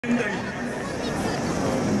ここ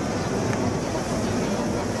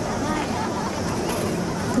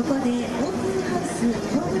でオープンハウス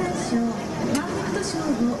ホームラン賞パーフェクト賞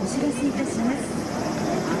をお知らせいたします。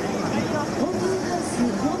オープンハウス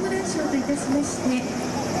ホームラン賞といたしまして、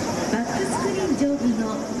バックスクリーン上部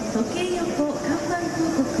の時計横看板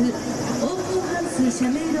広告オープンハウス社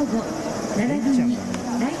名ロゴ並びに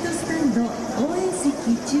ライトスタンド応援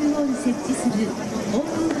席中央に設置するオー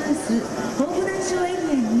プンハウスホームラン賞エ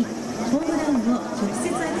リアにホームランを直接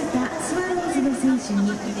当てたスワローズの選手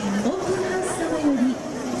にオープンハウス様より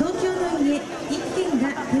東京の家1軒が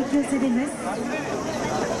提供されます。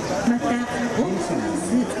またオープンハウ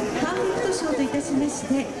スパーフェクト賞といたしまし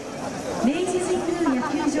て、明治神宮野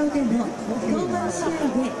球場での登板試合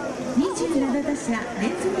で27打者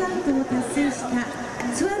連続アウトを達成した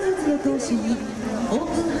スワローズの投手にオー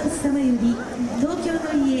プンハウス様より東京の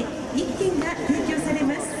家1軒が提供され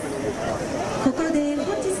ます。ここで本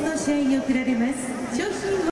日の試合に贈られます商品